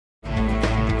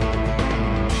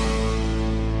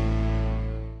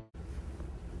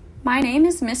My name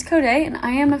is Miss Coday, and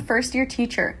I am a first-year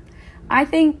teacher. I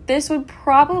think this would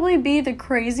probably be the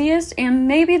craziest and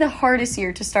maybe the hardest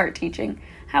year to start teaching.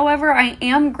 However, I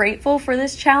am grateful for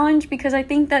this challenge because I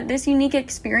think that this unique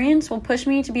experience will push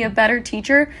me to be a better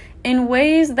teacher in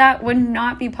ways that would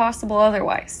not be possible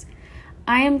otherwise.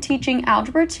 I am teaching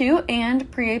Algebra 2 and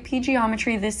Pre-AP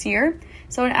Geometry this year.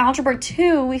 So in Algebra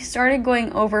 2, we started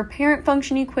going over parent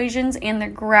function equations and their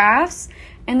graphs,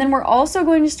 and then we're also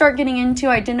going to start getting into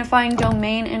identifying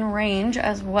domain and range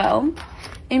as well.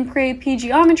 In Pre-AP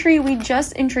Geometry, we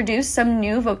just introduced some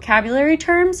new vocabulary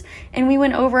terms, and we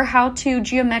went over how to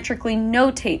geometrically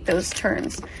notate those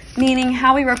terms, meaning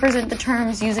how we represent the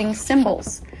terms using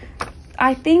symbols.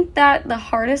 I think that the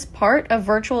hardest part of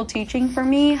virtual teaching for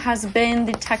me has been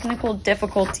the technical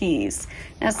difficulties.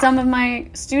 As some of my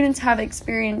students have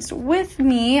experienced with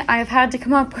me, I've had to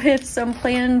come up with some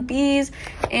plan Bs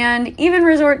and even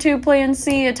resort to plan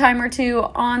C a time or two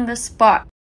on the spot.